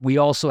We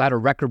also had a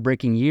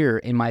record-breaking year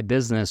in my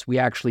business. We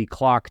actually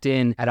clocked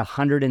in at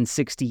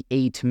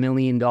 $168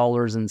 million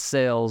in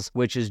sales,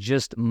 which is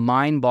just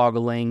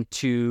mind-boggling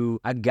to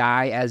a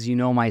guy, as you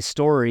know my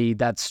story,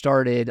 that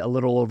started a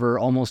little over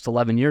almost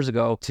 11 years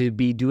ago. To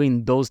be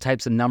doing those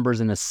types of numbers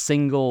in a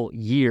single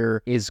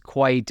year is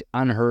quite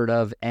unheard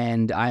of,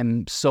 and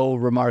I'm so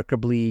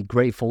remarkably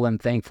grateful and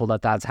thankful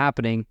that that's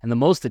happening. And the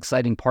most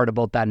exciting part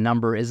about that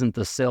number isn't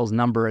the sales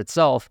number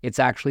itself, it's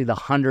actually the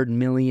 $100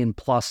 million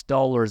plus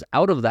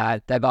out of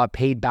that got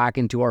paid back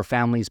into our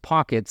family's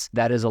pockets,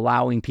 that is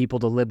allowing people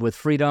to live with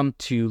freedom,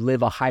 to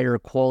live a higher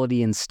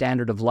quality and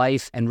standard of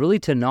life, and really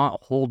to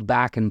not hold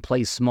back and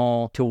play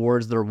small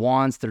towards their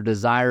wants, their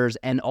desires,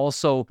 and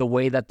also the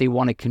way that they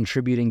want to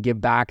contribute and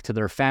give back to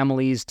their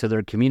families, to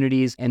their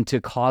communities, and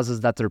to causes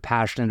that they're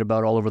passionate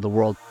about all over the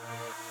world.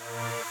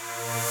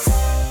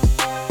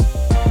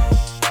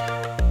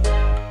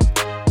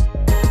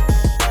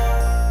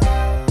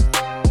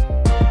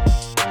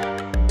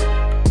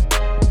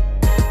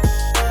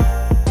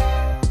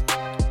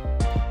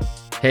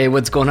 Hey,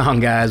 what's going on,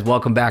 guys?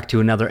 Welcome back to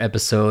another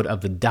episode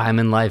of the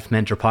Diamond Life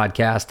Mentor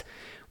Podcast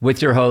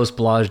with your host,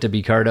 Balazs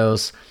W.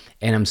 Cardos.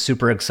 And I'm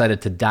super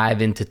excited to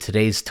dive into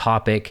today's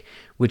topic,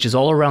 which is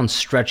all around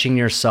stretching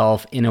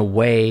yourself in a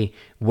way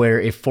where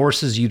it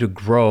forces you to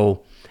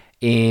grow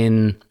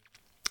in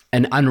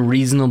an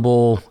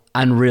unreasonable,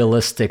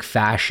 unrealistic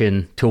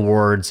fashion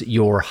towards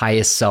your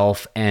highest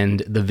self and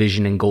the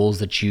vision and goals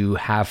that you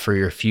have for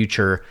your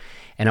future.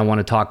 And I want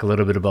to talk a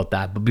little bit about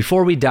that. But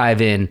before we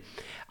dive in,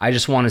 I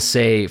just want to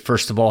say,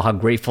 first of all, how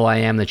grateful I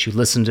am that you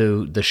listen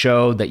to the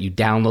show, that you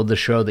download the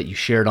show, that you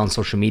share it on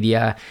social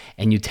media,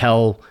 and you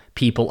tell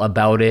people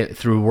about it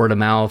through word of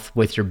mouth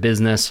with your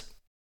business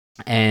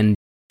and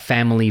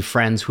family,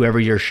 friends, whoever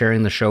you're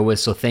sharing the show with.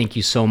 So thank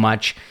you so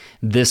much.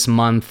 This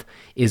month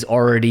is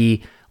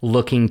already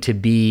looking to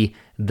be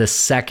the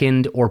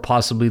second or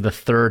possibly the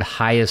third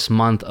highest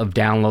month of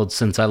downloads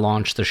since I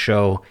launched the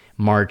show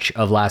March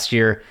of last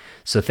year.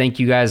 So thank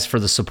you guys for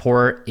the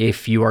support.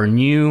 If you are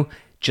new,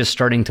 just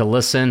starting to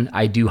listen,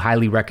 I do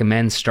highly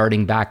recommend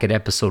starting back at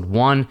episode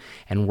 1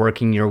 and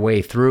working your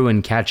way through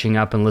and catching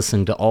up and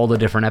listening to all the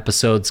different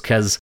episodes,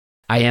 because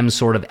I am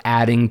sort of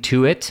adding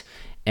to it.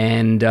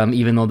 And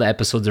even though the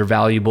episodes are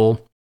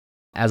valuable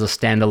as a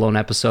standalone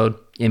episode,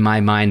 in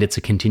my mind, it's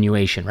a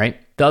continuation, right?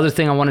 The other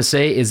thing I want to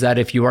say is that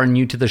if you are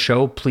new to the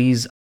show,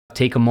 please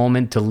take a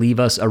moment to leave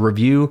us a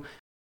review.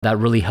 That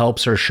really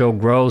helps our show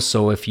grow.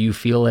 So if you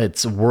feel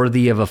it's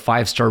worthy of a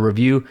 5-star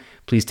review,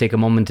 please take a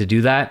moment to do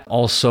that.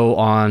 Also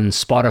on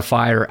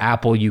Spotify or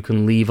Apple, you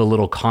can leave a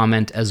little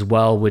comment as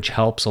well, which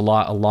helps a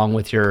lot along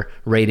with your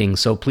rating.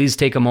 So please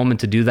take a moment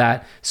to do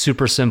that.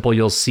 Super simple.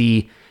 You'll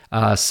see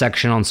a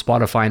section on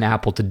Spotify and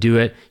Apple to do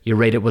it. You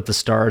rate it with the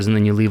stars and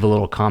then you leave a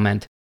little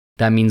comment.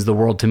 That means the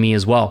world to me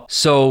as well.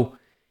 So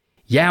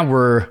yeah,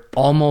 we're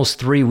almost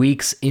 3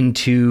 weeks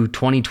into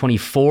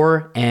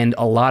 2024, and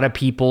a lot of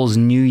people's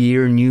new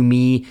year, new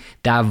me,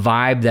 that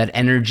vibe, that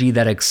energy,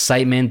 that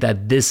excitement,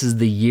 that this is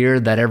the year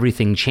that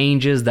everything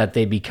changes, that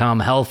they become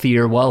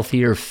healthier,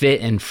 wealthier,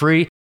 fit, and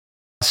free,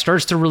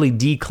 starts to really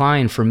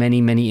decline for many,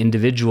 many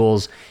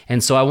individuals.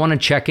 And so I want to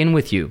check in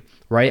with you,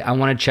 right? I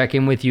want to check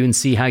in with you and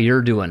see how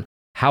you're doing.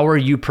 How are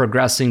you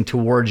progressing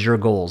towards your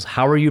goals?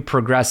 How are you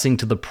progressing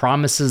to the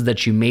promises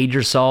that you made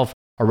yourself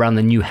around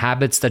the new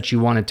habits that you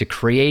wanted to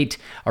create,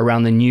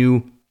 around the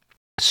new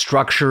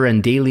structure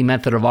and daily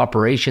method of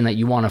operation that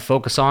you want to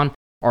focus on?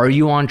 Are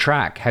you on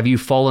track? Have you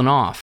fallen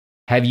off?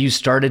 Have you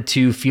started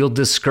to feel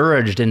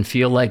discouraged and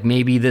feel like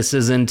maybe this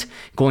isn't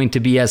going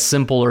to be as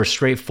simple or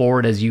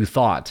straightforward as you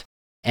thought?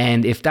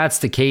 And if that's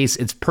the case,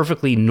 it's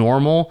perfectly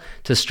normal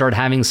to start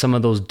having some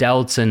of those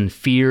doubts and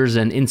fears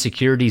and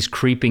insecurities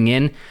creeping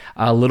in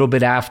a little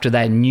bit after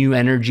that new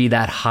energy,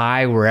 that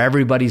high where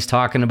everybody's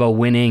talking about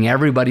winning,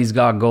 everybody's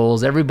got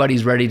goals,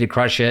 everybody's ready to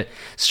crush it,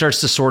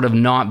 starts to sort of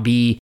not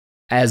be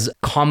as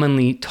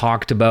commonly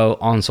talked about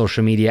on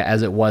social media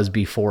as it was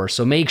before.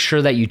 So make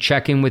sure that you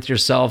check in with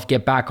yourself,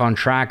 get back on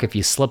track if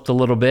you slipped a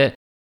little bit.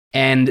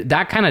 And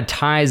that kind of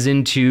ties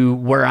into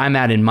where I'm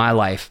at in my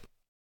life.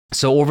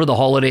 So over the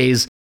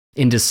holidays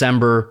in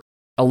December,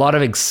 a lot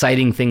of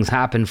exciting things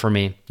happened for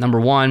me.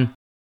 Number one,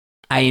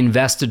 I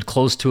invested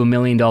close to $1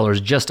 million,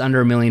 just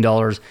under $1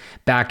 million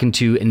back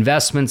into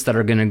investments that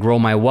are going to grow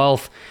my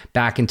wealth,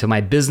 back into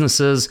my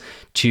businesses,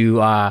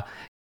 to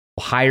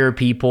hire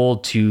people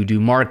to do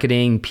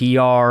marketing,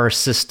 PR,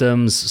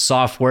 systems,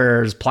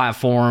 softwares,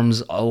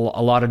 platforms, a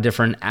lot of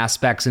different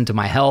aspects into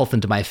my health,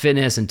 into my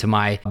fitness, into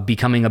my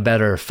becoming a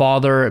better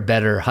father, a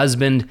better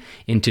husband,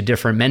 into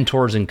different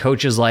mentors and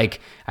coaches. Like,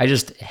 I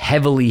just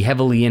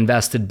heavily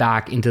invested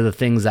back into the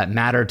things that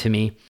matter to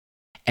me.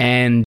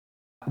 And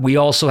we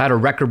also had a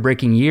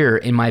record-breaking year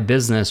in my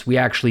business. We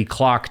actually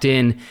clocked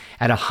in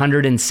at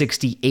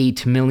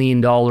 $168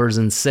 million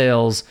in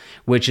sales,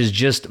 which is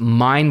just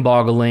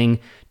mind-boggling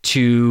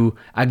to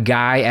a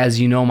guy, as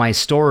you know my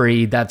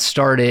story, that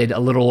started a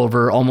little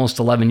over almost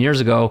 11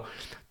 years ago.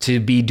 To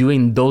be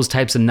doing those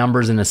types of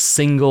numbers in a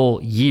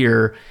single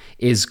year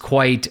is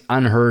quite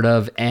unheard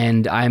of.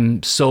 And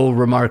I'm so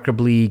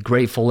remarkably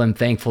grateful and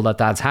thankful that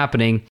that's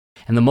happening.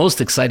 And the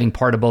most exciting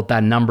part about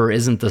that number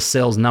isn't the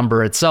sales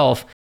number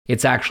itself.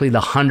 It's actually the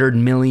 $100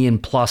 million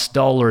plus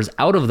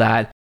out of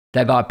that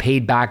got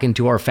paid back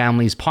into our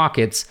families'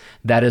 pockets,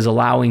 that is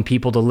allowing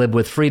people to live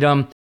with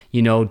freedom,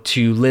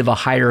 to live a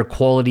higher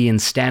quality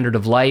and standard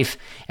of life,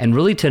 and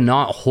really to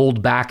not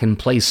hold back and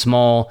play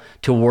small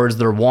towards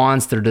their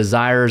wants, their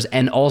desires,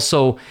 and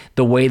also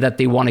the way that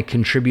they want to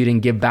contribute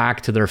and give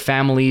back to their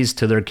families,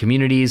 to their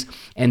communities,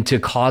 and to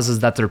causes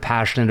that they're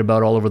passionate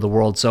about all over the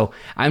world. So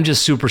I'm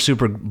just super,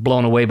 super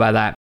blown away by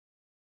that.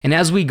 And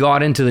as we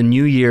got into the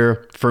new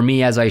year, for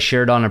me, as I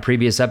shared on a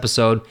previous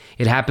episode,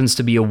 it happens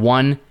to be a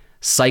 1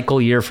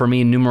 cycle year for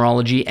me in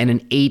numerology and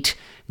an 8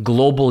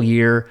 global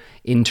year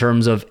in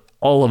terms of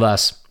all of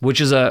us, which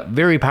is a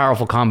very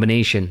powerful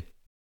combination.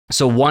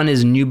 So 1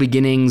 is new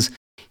beginnings,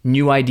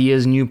 new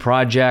ideas, new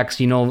projects,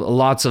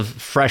 lots of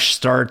fresh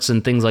starts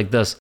and things like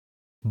this.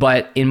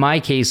 But in my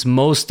case,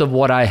 most of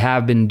what I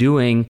have been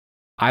doing,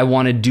 I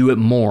want to do it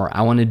more.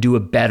 I want to do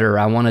it better.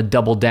 I want to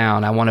double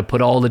down. I want to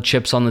put all the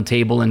chips on the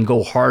table and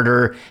go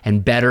harder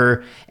and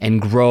better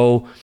and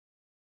grow,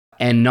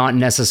 and not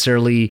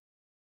necessarily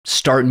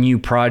start new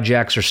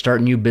projects or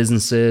start new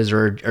businesses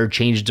or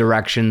change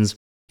directions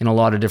in a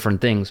lot of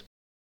different things.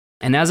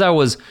 And as I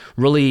was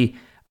really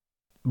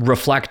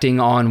reflecting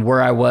on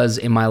where I was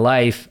in my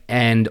life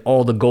and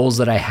all the goals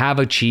that I have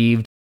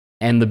achieved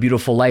and the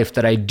beautiful life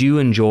that I do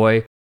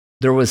enjoy,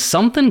 there was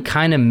something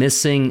kind of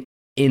missing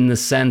in the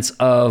sense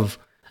of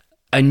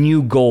a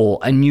new goal,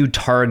 a new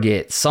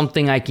target,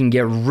 something I can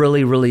get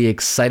really, really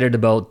excited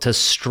about to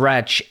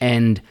stretch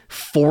and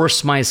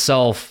force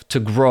myself to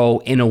grow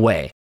in a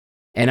way.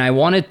 And I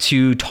wanted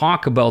to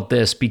talk about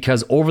this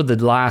because over the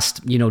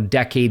last,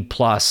 decade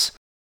plus,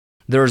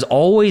 there's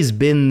always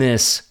been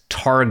this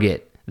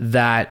target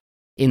that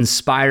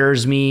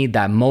inspires me,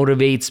 that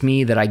motivates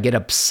me, that I get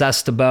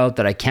obsessed about,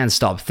 that I can't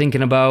stop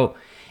thinking about.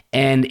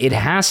 And it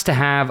has to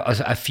have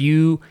a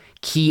few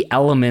key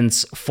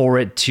elements for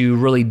it to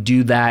really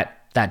do that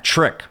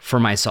trick for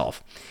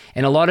myself.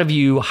 And a lot of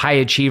you high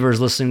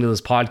achievers listening to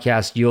this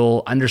podcast,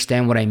 you'll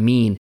understand what I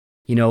mean.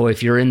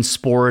 If you're in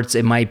sports,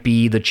 it might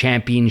be the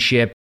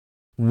championship,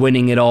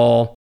 winning it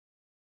all,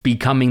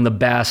 becoming the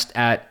best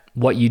at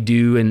what you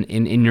do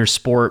in your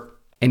sport,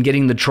 and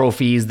getting the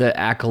trophies, the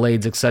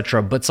accolades,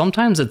 etc. But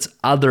sometimes it's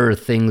other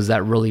things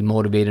that really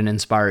motivate and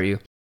inspire you.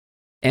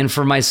 And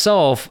for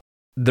myself,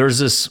 there's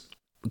this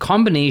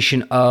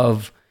combination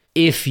of,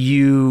 if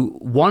you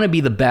want to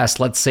be the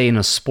best, let's say in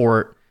a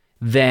sport,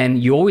 then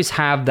you always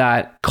have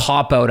that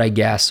cop-out, I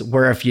guess,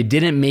 where if you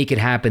didn't make it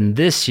happen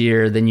this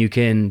year, then you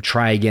can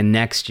try again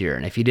next year.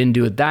 And if you didn't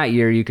do it that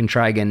year, you can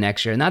try again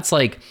next year. And that's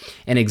like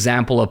an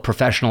example of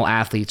professional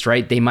athletes,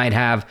 right? They might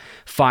have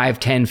 5,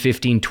 10,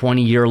 15,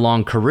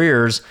 20-year-long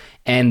careers,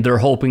 and they're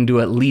hoping to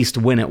at least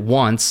win it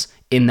once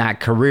in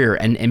that career.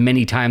 And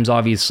many times,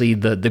 obviously,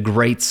 the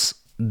greats,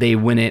 they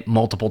win it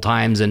multiple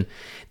times, and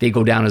they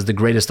go down as the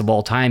greatest of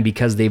all time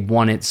because they've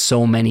won it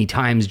so many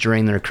times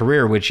during their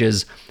career, which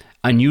is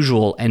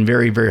unusual and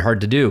very, very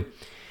hard to do.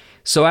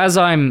 So as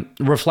I'm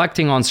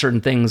reflecting on certain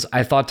things,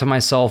 I thought to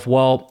myself,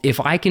 well, if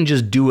I can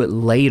just do it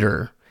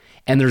later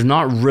and there's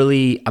not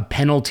really a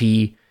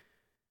penalty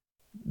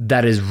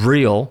that is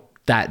real,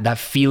 that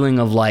feeling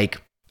of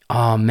like,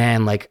 oh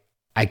man, like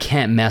I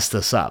can't mess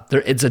this up.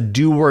 It's a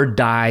do or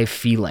die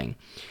feeling.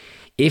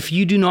 If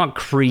you do not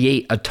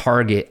create a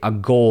target, a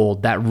goal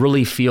that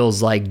really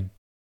feels like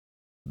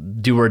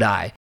do or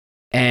die,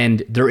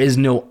 and there is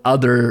no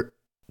other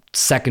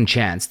second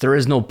chance, there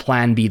is no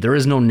plan B, there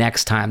is no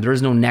next time, there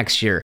is no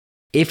next year.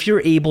 If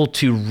you're able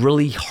to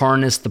really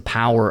harness the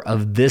power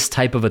of this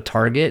type of a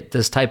target,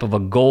 this type of a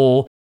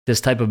goal, this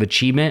type of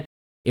achievement,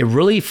 it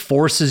really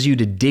forces you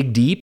to dig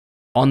deep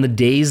on the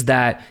days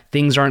that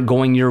things aren't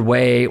going your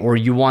way, or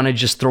you want to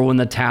just throw in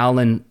the towel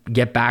and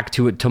get back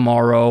to it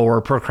tomorrow,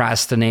 or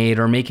procrastinate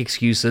or make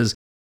excuses.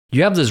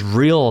 You have this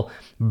real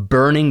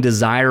burning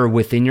desire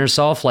within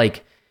yourself,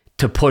 like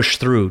to push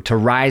through, to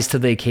rise to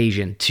the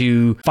occasion,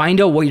 to find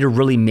out what you're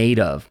really made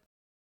of.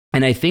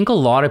 And I think a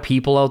lot of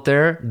people out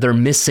there, they're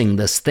missing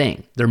this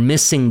thing. They're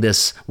missing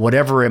this,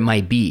 whatever it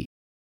might be.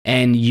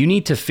 And you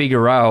need to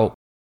figure out,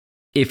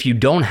 if you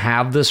don't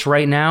have this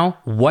right now,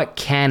 what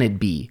can it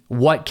be?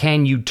 What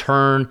can you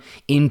turn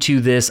into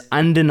this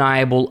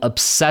undeniable,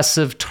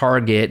 obsessive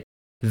target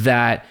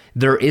that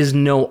there is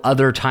no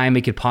other time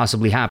it could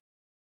possibly happen?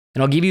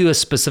 And I'll give you a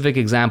specific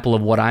example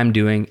of what I'm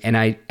doing, and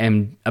I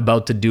am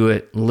about to do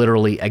it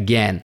literally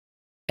again.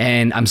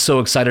 And I'm so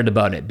excited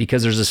about it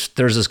because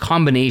there's this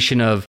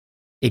combination of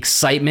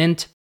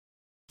excitement.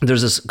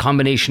 There's this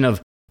combination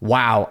of,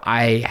 wow,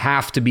 I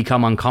have to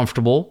become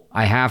uncomfortable.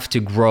 I have to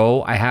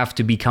grow. I have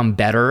to become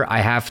better. I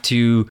have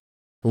to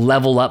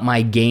level up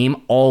my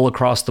game all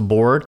across the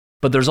board.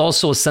 But there's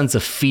also a sense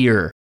of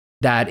fear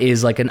that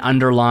is like an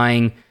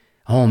underlying,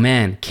 oh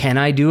man, can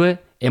I do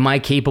it? Am I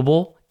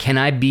capable? Can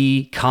I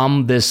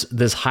become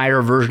this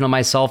higher version of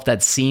myself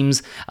that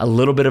seems a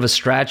little bit of a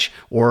stretch,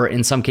 or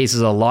in some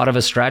cases a lot of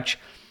a stretch?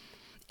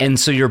 And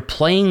so you're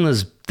playing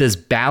this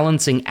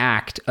balancing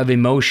act of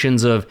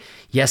emotions of,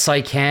 yes,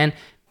 I can,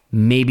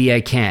 maybe I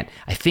can't.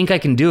 I think I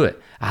can do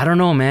it. I don't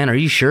know, man. Are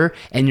you sure?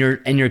 And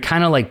you're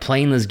kind of like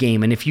playing this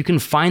game. And if you can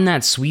find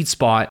that sweet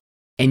spot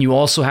and you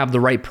also have the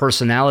right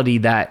personality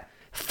that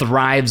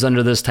thrives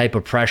under this type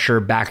of pressure,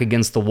 back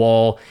against the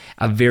wall,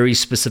 a very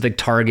specific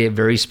target,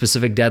 very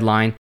specific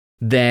deadline,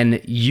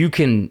 then you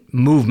can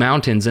move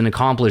mountains and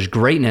accomplish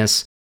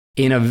greatness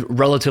in a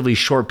relatively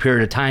short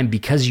period of time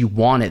because you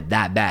want it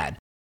that bad.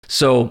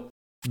 So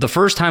the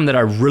first time that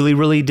I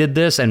really did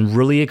this and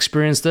really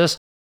experienced this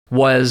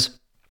was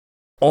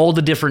all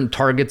the different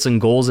targets and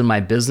goals in my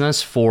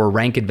business for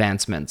rank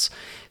advancements.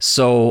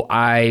 So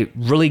I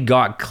really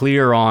got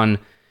clear on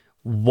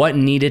what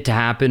needed to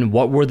happen,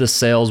 what were the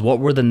sales, what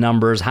were the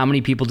numbers, how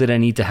many people did I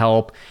need to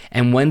help,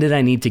 and when did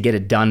I need to get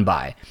it done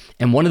by.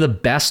 And one of the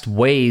best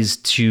ways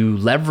to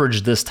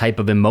leverage this type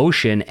of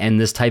emotion and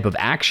this type of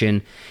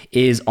action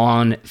is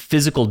on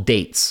physical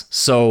dates.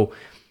 So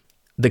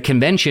the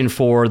convention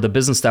for the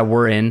business that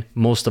we're in,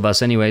 most of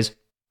us anyways,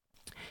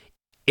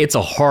 it's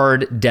a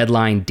hard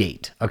deadline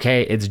date,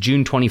 okay? It's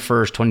June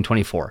 21st,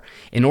 2024.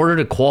 In order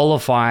to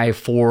qualify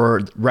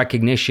for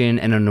recognition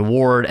and an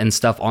award and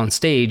stuff on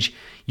stage,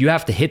 you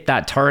have to hit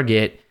that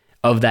target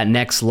of that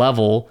next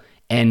level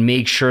and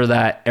make sure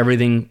that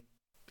everything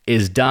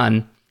is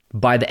done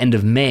by the end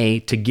of May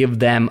to give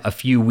them a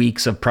few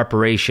weeks of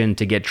preparation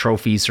to get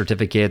trophies,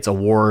 certificates,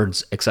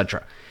 awards,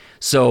 etc.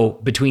 So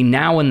between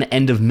now and the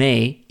end of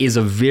May is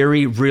a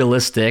very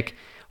realistic,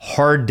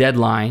 hard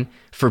deadline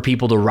for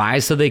people to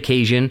rise to the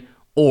occasion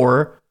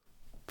or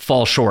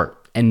fall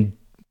short and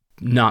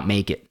not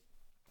make it.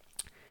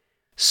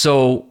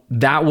 So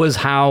that was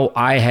how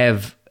I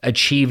have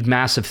achieved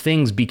massive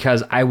things,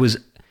 because I was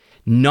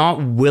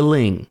not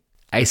willing.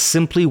 I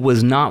simply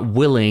was not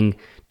willing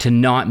to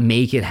not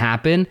make it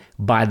happen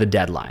by the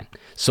deadline.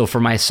 So for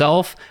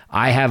myself,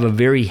 I have a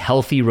very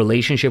healthy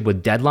relationship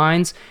with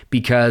deadlines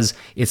because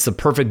it's the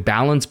perfect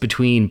balance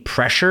between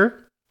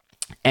pressure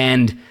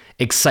and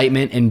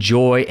excitement and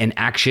joy and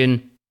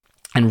action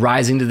and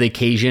rising to the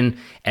occasion,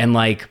 and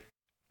like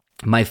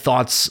my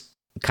thoughts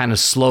kind of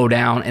slow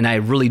down, and I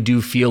really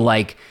do feel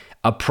like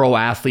a pro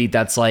athlete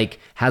that's like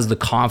has the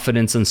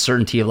confidence and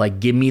certainty of like,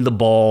 give me the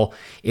ball,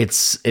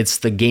 it's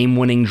the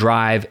game-winning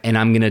drive, and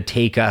I'm gonna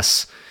take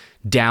us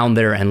down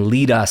there and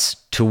lead us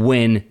to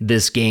win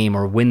this game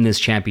or win this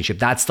championship.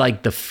 That's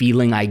like the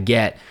feeling I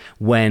get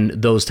when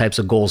those types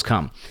of goals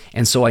come.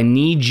 And so I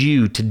need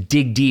you to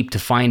dig deep to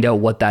find out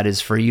what that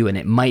is for you. And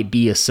it might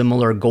be a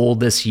similar goal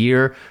this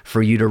year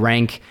for you to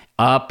rank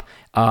up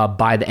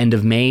by the end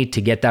of May to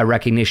get that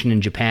recognition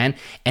in Japan.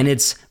 And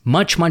it's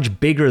much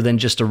bigger than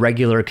just a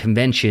regular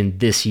convention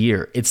this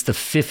year. It's the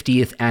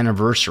 50th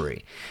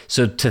anniversary.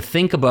 So to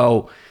think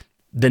about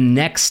the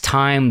next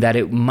time that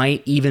it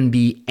might even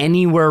be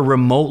anywhere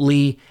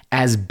remotely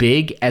as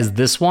big as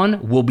this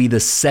one will be the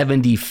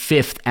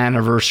 75th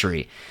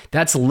anniversary.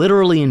 That's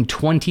literally in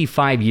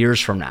 25 years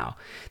from now.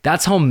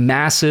 That's how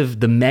massive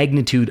the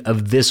magnitude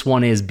of this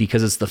one is,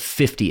 because it's the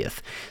 50th.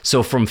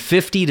 So from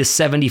 50 to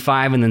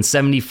 75 and then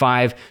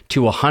 75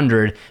 to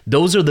 100,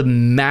 those are the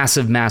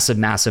massive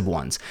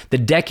ones. The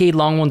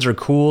decade-long ones are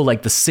cool,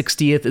 like the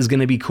 60th is going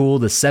to be cool,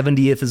 the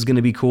 70th is going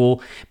to be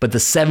cool, but the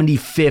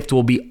 75th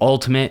will be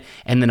ultimate,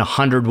 and then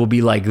 100 will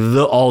be like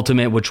the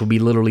ultimate, which will be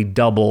literally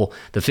double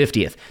the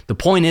 50th. The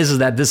point is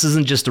that this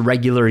isn't just a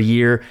regular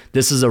year.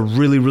 This is a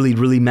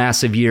really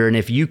massive year. And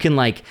if you can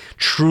like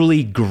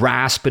truly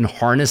grasp and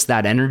harness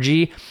that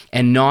energy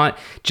and not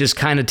just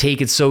kind of take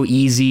it so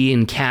easy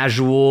and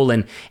casual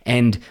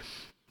and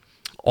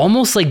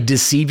almost like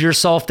deceive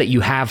yourself that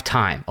you have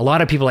time. A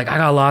lot of people are like, I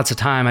got lots of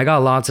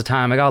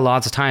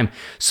time.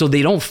 So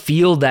they don't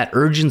feel that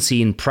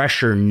urgency and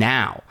pressure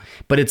now.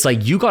 But it's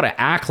like, you got to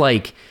act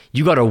like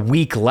you got a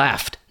week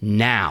left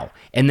now.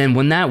 And then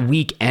when that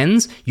week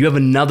ends, you have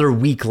another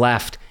week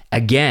left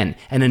again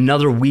and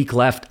another week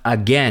left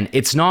again.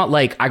 It's not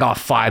like I got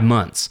 5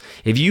 months.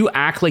 If you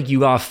act like you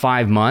got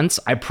 5 months,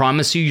 I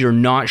promise you're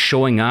not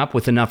showing up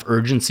with enough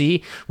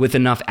urgency, with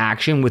enough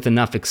action, with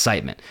enough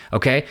excitement.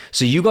 Okay.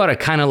 So you got to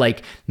kind of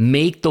like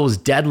make those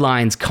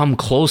deadlines come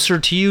closer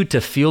to you,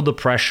 to feel the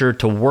pressure,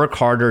 to work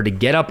harder, to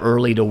get up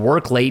early, to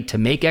work late, to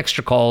make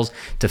extra calls,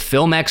 to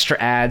film extra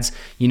ads,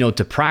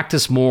 to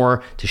practice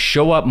more, to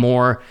show up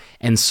more,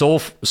 and so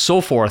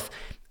forth,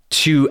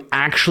 to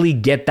actually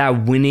get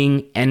that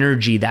winning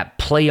energy, that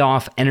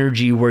playoff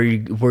energy where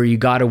you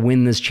got to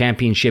win this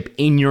championship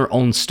in your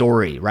own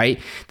story, right?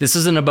 This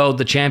isn't about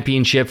the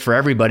championship for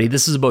everybody.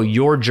 This is about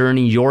your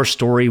journey, your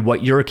story,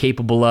 what you're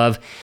capable of,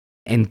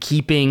 and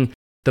keeping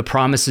the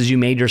promises you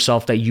made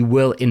yourself that you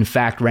will in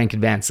fact rank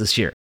advance this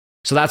year.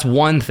 So that's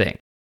one thing.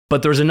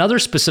 But there's another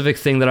specific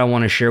thing that I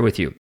want to share with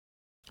you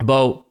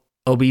about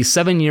It'll be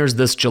 7 years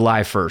this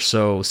July 1st,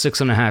 so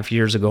 6.5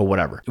 years ago,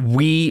 whatever.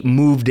 We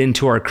moved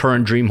into our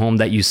current dream home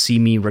that you see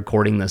me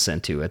recording this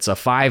into. It's a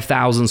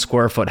 5,000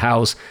 square foot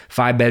house,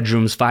 5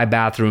 bedrooms, 5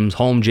 bathrooms,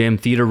 home gym,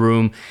 theater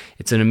room.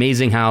 It's an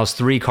amazing house,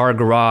 3-car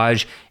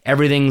garage.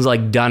 Everything's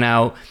like done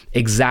out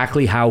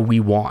exactly how we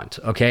want,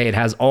 okay? It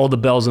has all the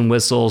bells and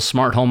whistles,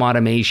 smart home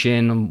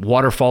automation,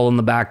 waterfall in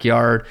the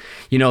backyard,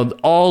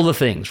 all the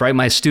things, right?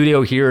 My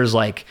studio here is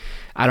like,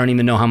 I don't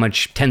even know how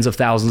much, tens of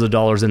thousands of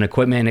dollars in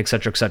equipment, et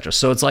cetera, et cetera.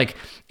 So it's like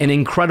an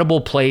incredible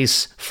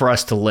place for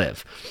us to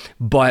live.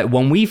 But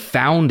when we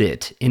found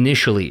it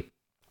initially,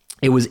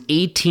 it was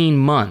 18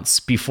 months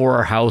before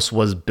our house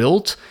was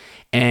built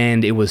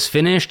and it was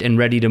finished and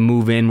ready to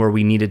move in, where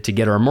we needed to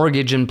get our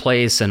mortgage in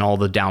place and all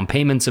the down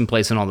payments in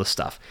place and all this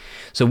stuff.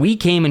 So we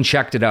came and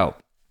checked it out.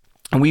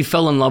 And we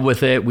fell in love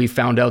with it. We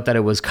found out that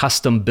it was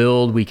custom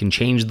build. We can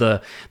change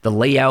the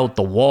layout,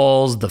 the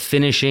walls, the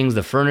finishings,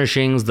 the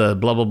furnishings, the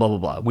blah, blah, blah, blah,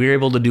 blah. We were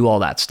able to do all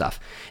that stuff.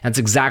 That's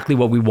exactly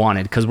what we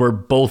wanted, because we're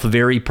both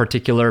very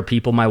particular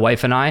people, my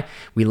wife and I.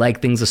 We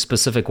like things a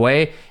specific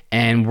way,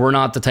 and we're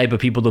not the type of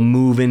people to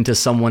move into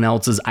someone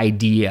else's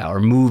idea or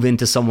move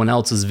into someone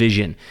else's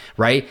vision,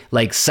 right?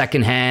 Like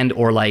secondhand,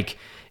 or like,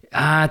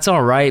 it's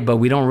all right, but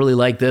we don't really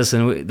like this.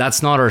 And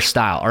that's not our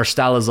style. Our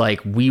style is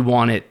like, we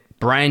want it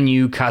brand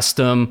new,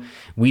 custom.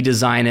 We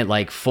design it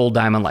like full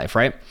Diamond Life,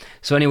 right?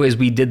 So anyways,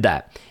 we did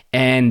that.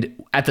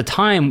 And at the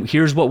time,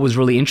 here's what was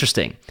really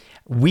interesting.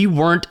 We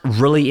weren't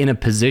really in a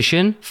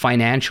position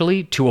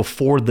financially to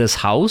afford this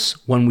house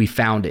when we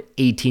found it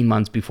 18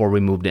 months before we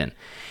moved in.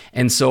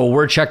 And so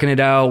we're checking it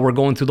out. We're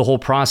going through the whole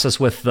process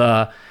with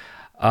the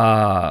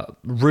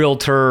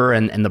realtor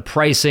and the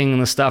pricing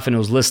and the stuff, and it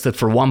was listed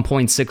for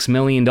 $1.6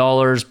 million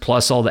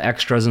plus all the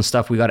extras and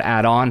stuff we got to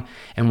add on.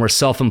 And we're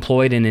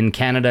self-employed, and in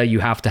Canada you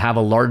have to have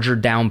a larger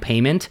down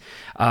payment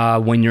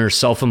when you're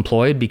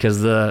self-employed,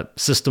 because the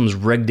system's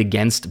rigged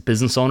against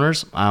business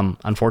owners,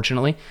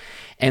 unfortunately.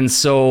 And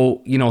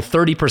so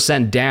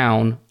 30%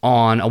 down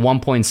on a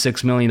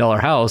 $1.6 million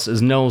house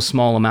is no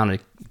small amount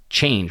of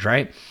change,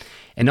 right?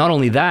 And not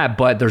only that,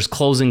 but there's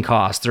closing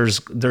costs.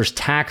 There's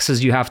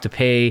taxes you have to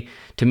pay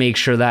to make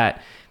sure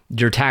that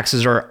your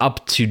taxes are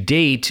up to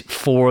date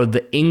for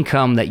the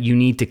income that you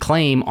need to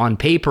claim on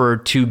paper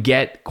to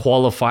get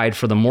qualified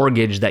for the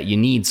mortgage that you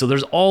need. So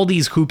there's all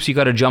these hoops you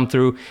got to jump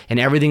through, and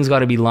everything's got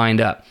to be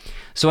lined up.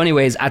 So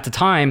anyways, at the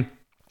time,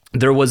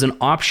 there was an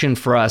option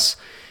for us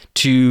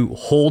to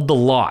hold the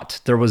lot.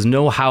 There was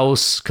no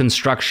house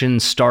construction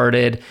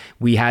started.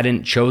 We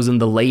hadn't chosen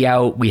the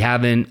layout. We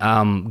haven't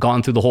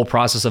gone through the whole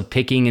process of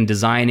picking and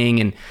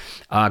designing and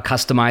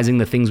customizing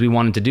the things we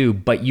wanted to do.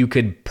 But you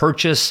could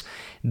purchase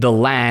the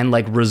land,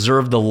 like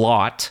reserve the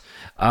lot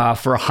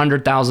for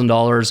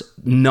 $100,000,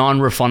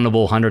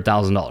 non-refundable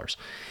 $100,000.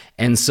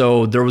 And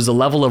so there was a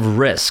level of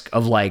risk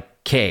of like,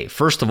 okay,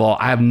 first of all,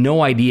 I have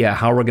no idea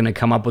how we're going to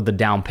come up with the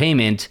down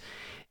payment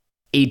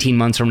 18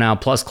 months from now,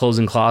 plus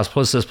closing costs,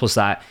 plus this, plus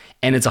that.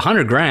 And it's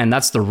 $100,000.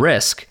 That's the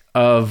risk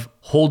of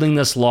holding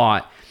this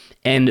lot.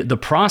 And the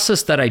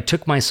process that I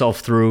took myself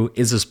through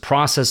is this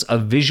process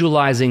of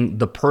visualizing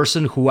the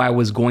person who I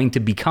was going to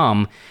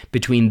become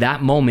between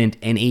that moment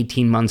and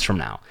 18 months from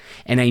now.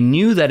 And I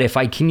knew that if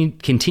I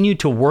continue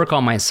to work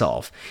on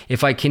myself,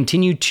 if I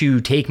continue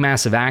to take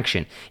massive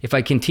action, if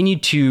I continue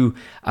to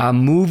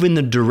move in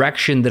the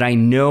direction that I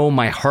know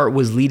my heart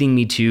was leading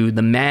me to,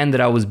 the man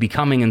that I was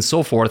becoming and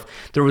so forth,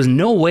 there was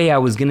no way I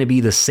was going to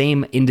be the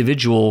same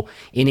individual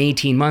in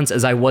 18 months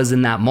as I was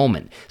in that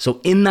moment.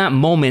 So in that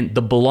moment,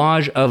 the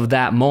Balazs of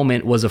that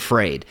moment was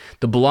afraid.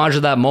 The Balazs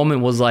of that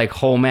moment was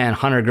like, oh man,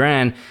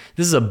 $100,000,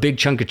 this is a big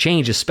chunk of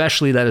change,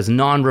 especially that is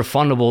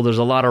non-refundable. There's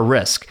a lot of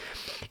risk.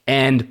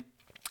 And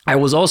I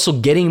was also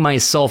getting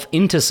myself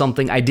into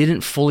something I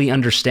didn't fully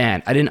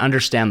understand. I didn't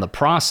understand the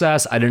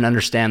process. I didn't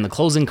understand the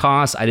closing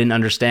costs. I didn't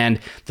understand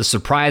the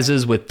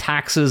surprises with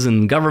taxes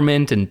and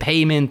government and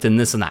payment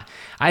and this and that.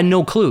 I had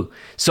no clue.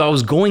 So I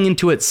was going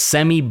into it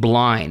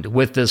semi-blind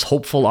with this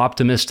hopeful,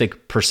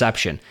 optimistic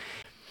perception.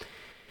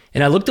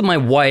 And I looked at my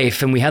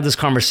wife and we had this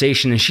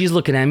conversation, and she's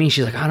looking at me.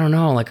 She's like, I don't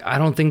know. Like, I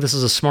don't think this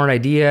is a smart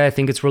idea. I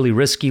think it's really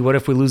risky. What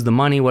if we lose the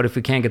money? What if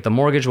we can't get the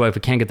mortgage? What if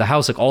we can't get the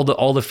house? Like all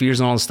the fears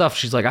and all the stuff.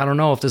 She's like, I don't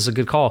know if this is a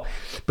good call.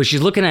 But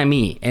she's looking at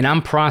me, and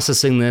I'm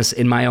processing this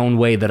in my own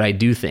way that I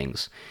do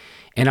things.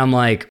 And I'm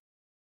like,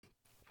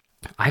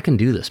 I can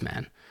do this,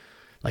 man.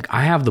 Like,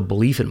 I have the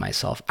belief in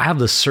myself. I have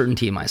the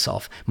certainty in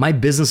myself. My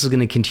business is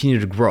going to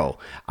continue to grow.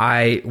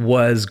 I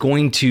was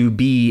going to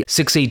be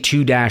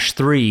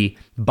 682-3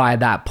 by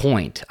that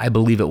point. I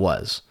believe it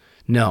was.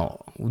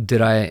 No,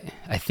 did I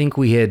think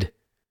we had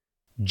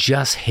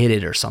just hit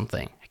it or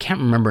something. I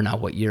can't remember now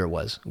what year it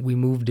was. We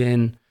moved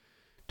in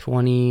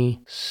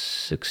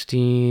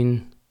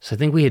 2016. So I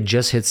think we had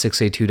just hit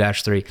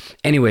 682-3.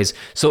 Anyways,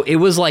 so it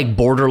was like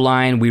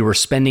borderline. We were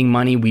spending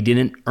money we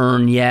didn't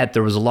earn yet.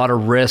 There was a lot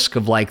of risk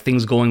of like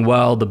things going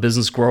well, the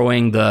business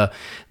growing, the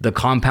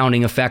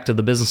compounding effect of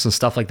the business and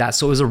stuff like that.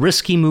 So it was a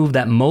risky move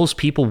that most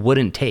people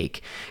wouldn't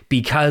take,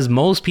 because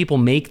most people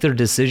make their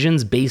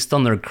decisions based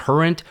on their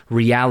current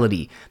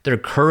reality, their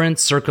current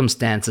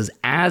circumstances,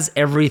 as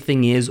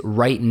everything is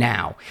right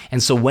now.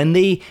 And so when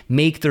they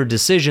make their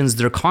decisions,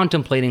 they're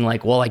contemplating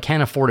like, well, I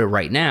can't afford it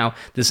right now.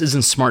 This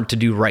isn't smart to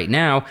do right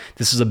now.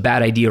 This is a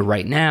bad idea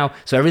right now.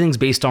 So everything's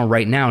based on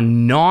right now,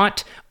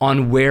 not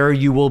on where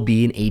you will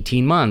be in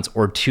 18 months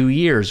or 2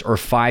 years or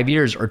 5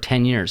 years or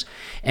 10 years.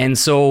 And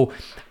so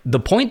the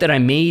point that I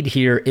made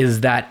here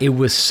is that it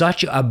was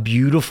such a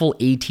beautiful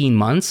 18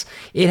 months.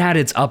 It had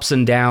its ups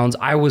and downs.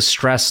 I was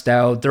stressed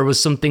out. There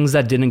was some things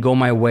that didn't go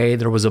my way.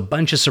 There was a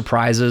bunch of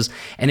surprises,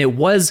 and it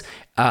was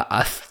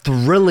a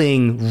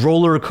thrilling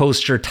roller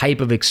coaster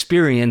type of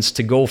experience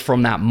to go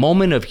from that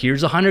moment of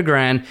here's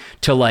 $100,000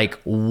 to like,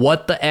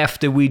 what the F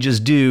did we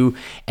just do?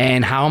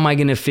 And how am I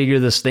going to figure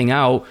this thing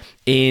out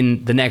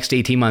in the next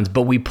 18 months?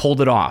 But we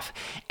pulled it off.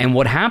 And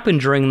what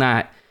happened during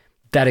that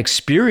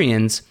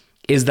experience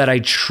is that I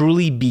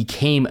truly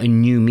became a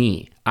new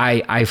me.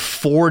 I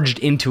forged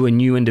into a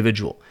new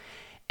individual.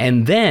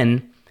 And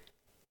then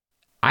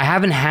I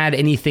haven't had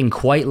anything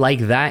quite like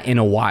that in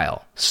a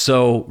while.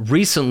 So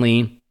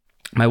recently,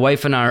 my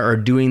wife and I are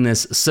doing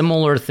this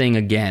similar thing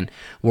again,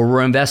 where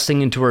we're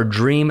investing into our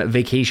dream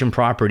vacation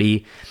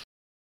property.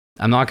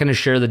 I'm not going to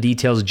share the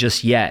details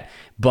just yet,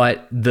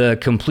 but the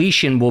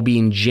completion will be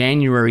in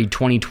January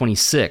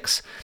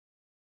 2026.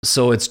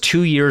 So it's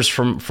 2 years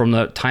from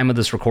the time of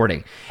this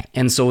recording.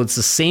 And so it's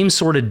the same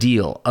sort of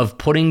deal of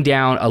putting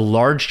down a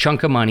large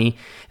chunk of money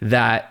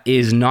that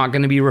is not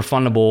going to be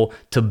refundable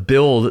to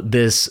build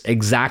this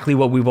exactly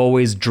what we've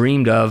always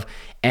dreamed of,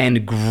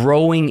 and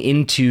growing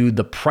into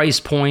the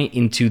price point,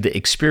 into the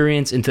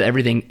experience, into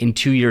everything in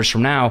 2 years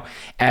from now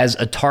as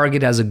a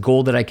target, as a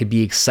goal that I could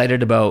be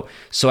excited about.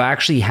 So I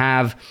actually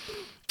have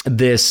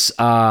this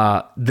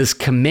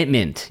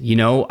commitment,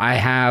 I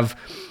have,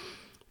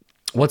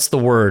 what's the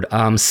word?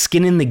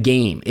 Skin in the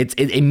game.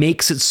 It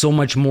makes it so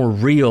much more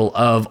real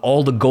of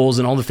all the goals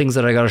and all the things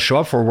that I got to show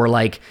up for. We're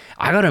like,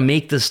 I got to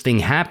make this thing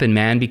happen,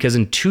 man, because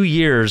in 2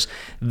 years,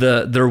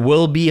 there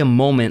will be a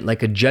moment,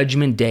 like a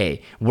judgment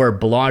day, where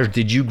Balazs,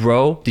 did you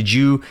grow? Did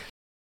you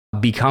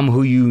become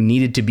who you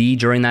needed to be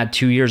during that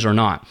 2 years or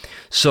not?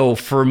 So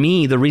for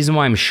me, the reason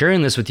why I'm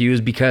sharing this with you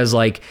is because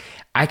like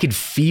I could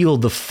feel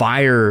the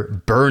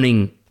fire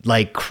burning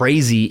like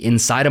crazy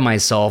inside of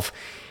myself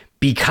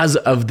because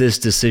of this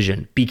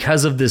decision,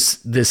 because of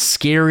this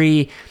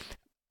scary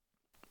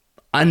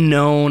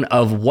unknown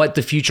of what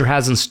the future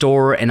has in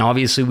store. And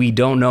obviously we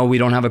don't know, we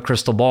don't have a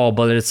crystal ball,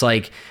 but it's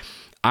like,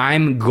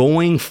 I'm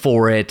going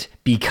for it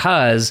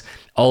because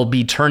I'll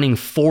be turning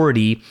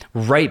 40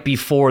 right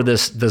before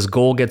this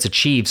goal gets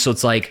achieved. So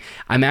it's like,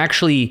 I'm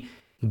actually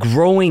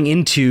growing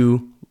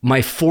into my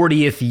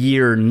 40th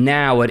year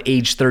now at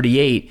age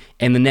 38,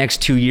 and the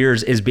next 2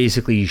 years is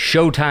basically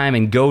showtime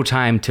and go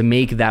time to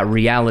make that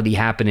reality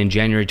happen in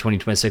January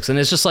 2026. And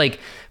it's just like,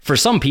 for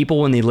some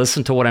people, when they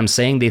listen to what I'm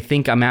saying, they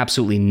think I'm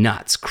absolutely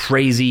nuts,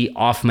 crazy,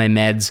 off my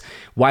meds.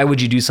 Why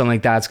would you do something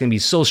like that? It's going to be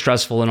so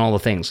stressful and all the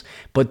things.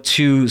 But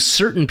to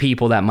certain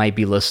people that might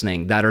be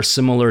listening that are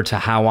similar to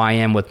how I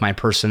am with my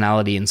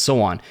personality and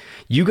so on,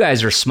 you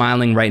guys are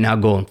smiling right now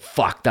going,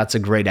 fuck, that's a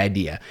great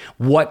idea.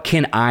 What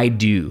can I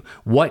do?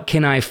 What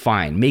can I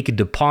find? Make a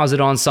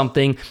deposit on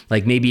something,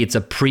 like maybe it's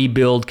a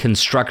pre-build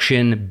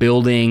construction,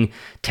 building,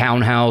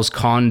 townhouse,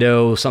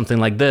 condo, something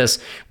like this,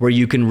 where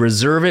you can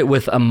reserve it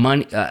with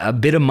a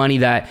bit of money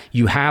that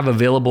you have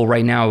available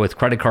right now with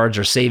credit cards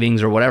or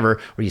savings or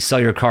whatever, or you sell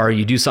your car,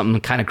 you do something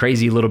kind of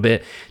crazy a little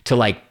bit to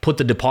like put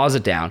the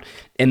deposit down.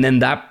 And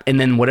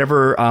then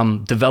whatever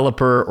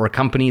developer or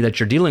company that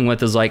you're dealing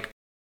with is like,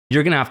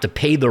 you're going to have to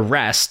pay the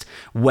rest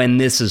when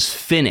this is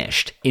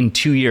finished in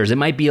 2 years. It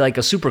might be like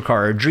a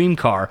supercar, a dream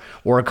car,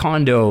 or a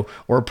condo,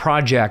 or a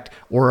project,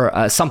 or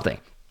something.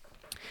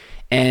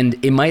 And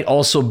it might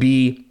also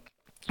be,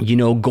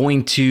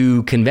 going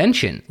to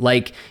convention.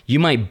 Like you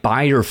might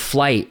buy your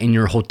flight and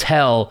your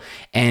hotel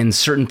and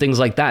certain things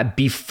like that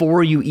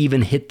before you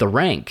even hit the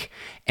rank.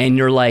 And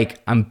you're like,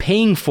 I'm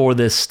paying for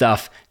this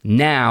stuff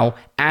now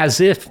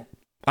as if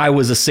I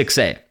was a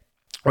 6A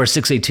or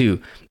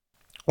 6A2.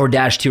 Or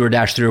 -2 or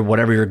 -3 or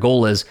whatever your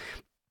goal is.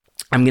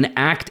 I'm going to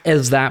act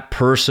as that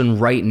person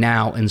right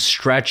now and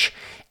stretch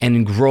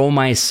and grow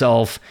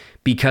myself,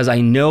 because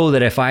I know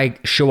that if I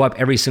show up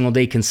every single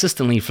day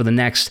consistently for the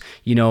next,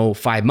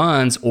 5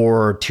 months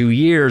or 2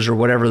 years or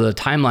whatever the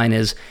timeline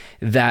is,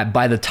 that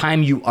by the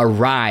time you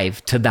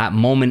arrive to that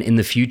moment in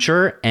the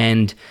future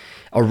and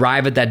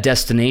arrive at that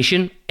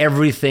destination,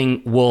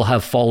 everything will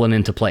have fallen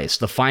into place.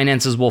 The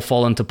finances will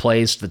fall into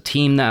place. The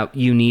team that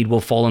you need will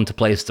fall into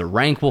place. The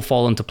rank will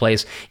fall into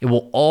place. It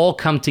will all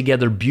come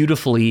together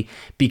beautifully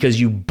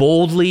because you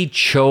boldly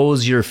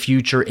chose your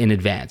future in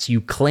advance. You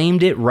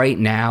claimed it right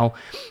now.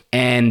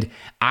 And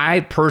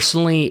I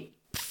personally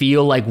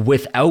feel like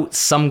without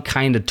some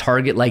kind of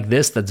target like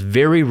this that's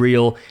very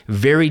real,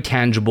 very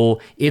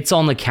tangible, it's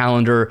on the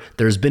calendar,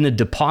 there's been a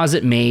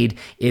deposit made,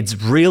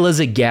 it's real as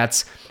it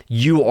gets,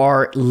 you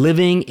are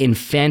living in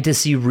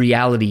fantasy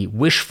reality,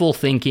 wishful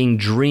thinking,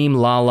 dream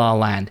la la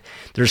land.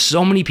 There's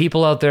so many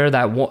people out there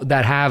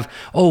that have,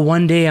 oh,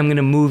 one day I'm going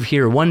to move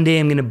here. One day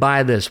I'm going to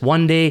buy this.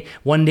 One day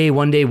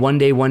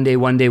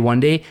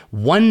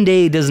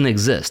doesn't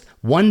exist.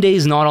 One day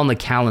is not on the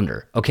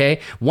calendar, okay?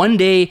 One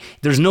day,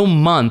 there's no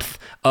month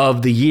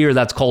of the year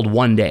that's called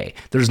one day.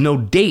 There's no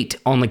date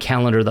on the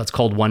calendar that's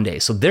called one day.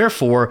 So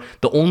therefore,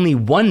 the only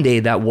one day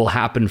that will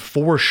happen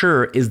for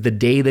sure is the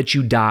day that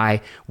you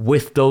die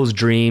with those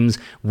dreams,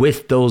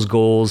 with those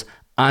goals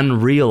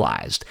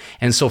unrealized.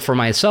 And so for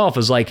myself,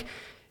 it's like,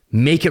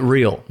 make it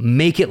real,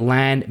 make it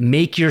land,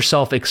 make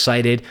yourself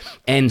excited,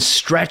 and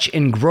stretch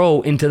and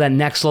grow into that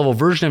next level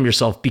version of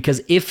yourself.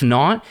 Because if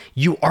not,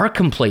 you are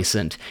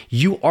complacent,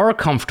 you are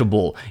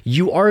comfortable,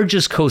 you are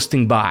just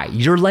coasting by.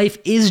 Your life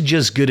is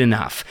just good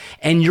enough,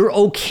 and you're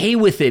okay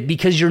with it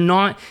because you're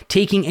not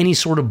taking any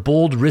sort of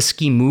bold,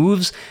 risky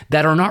moves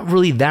that are not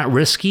really that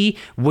risky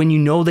when you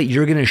know that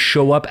you're gonna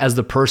show up as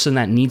the person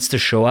that needs to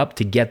show up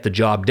to get the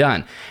job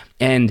done.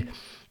 And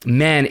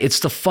man,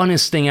 it's the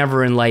funnest thing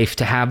ever in life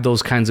to have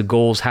those kinds of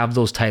goals, have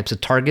those types of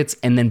targets,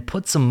 and then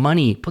put some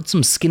money, put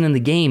some skin in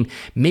the game,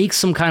 make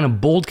some kind of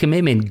bold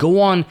commitment.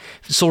 Go on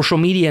social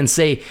media and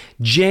say,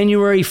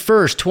 January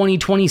 1st,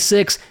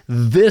 2026,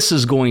 this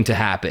is going to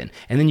happen.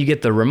 And then you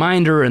get the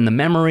reminder and the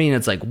memory, and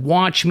it's like,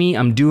 watch me,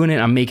 I'm doing it,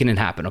 I'm making it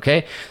happen,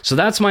 okay? So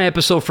that's my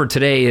episode for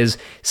today is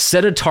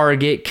set a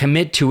target,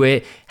 commit to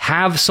it,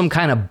 have some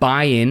kind of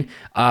buy-in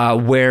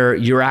where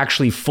you're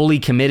actually fully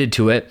committed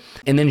to it,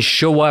 and then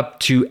show up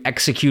to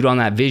execute on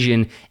that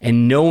vision,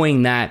 and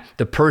knowing that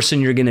the person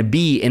you're going to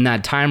be in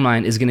that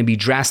timeline is going to be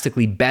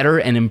drastically better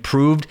and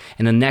improved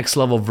in a next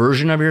level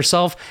version of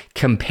yourself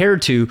compared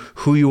to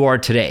who you are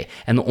today.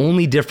 And the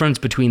only difference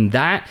between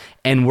that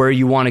and where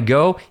you want to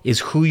go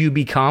is who you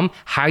become,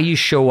 how you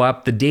show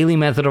up, the daily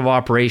method of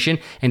operation,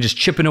 and just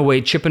chipping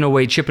away.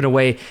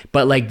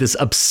 But like this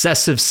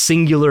obsessive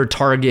singular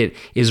target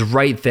is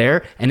right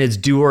there, and it's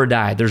do or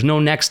die. There's no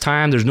next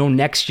time, there's no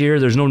next year,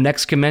 there's no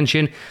next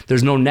convention,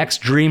 there's no next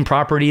dream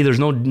property, there's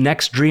no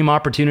next dream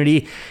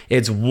opportunity.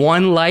 It's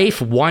one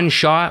life, one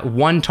shot,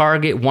 one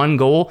target, one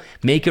goal.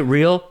 Make it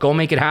real, go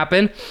make it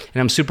happen.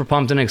 And I'm super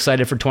pumped and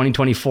excited for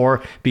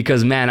 2024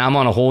 because, man, I'm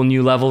on a whole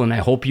new level, and I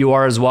hope you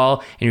are as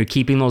well. And you're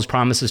keeping those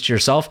promises to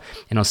yourself.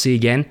 And I'll see you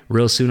again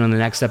real soon on the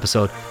next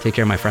episode. Take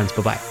care, my friends.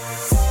 Bye-bye.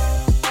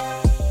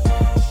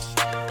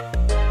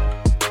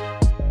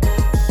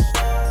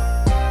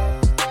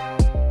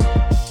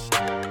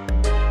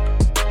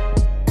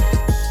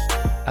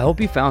 I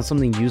hope you found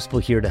something useful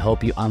here to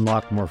help you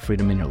unlock more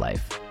freedom in your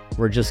life.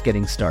 We're just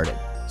getting started.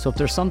 So if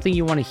there's something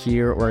you want to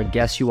hear or a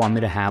guest you want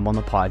me to have on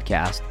the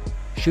podcast,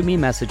 shoot me a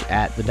message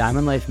at The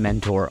Diamond Life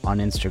Mentor on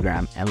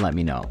Instagram and let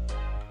me know.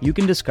 You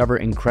can discover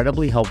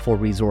incredibly helpful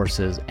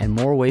resources and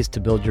more ways to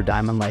build your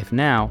diamond life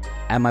now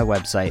at my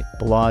website,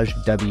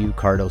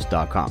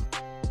 balazswcardos.com.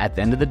 At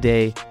the end of the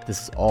day,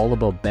 this is all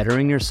about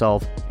bettering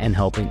yourself and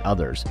helping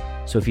others.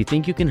 So if you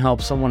think you can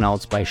help someone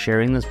else by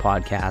sharing this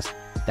podcast,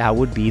 that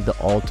would be the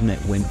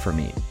ultimate win for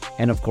me.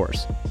 And of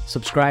course,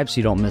 subscribe so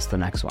you don't miss the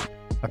next one.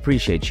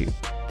 Appreciate you.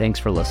 Thanks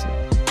for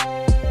listening.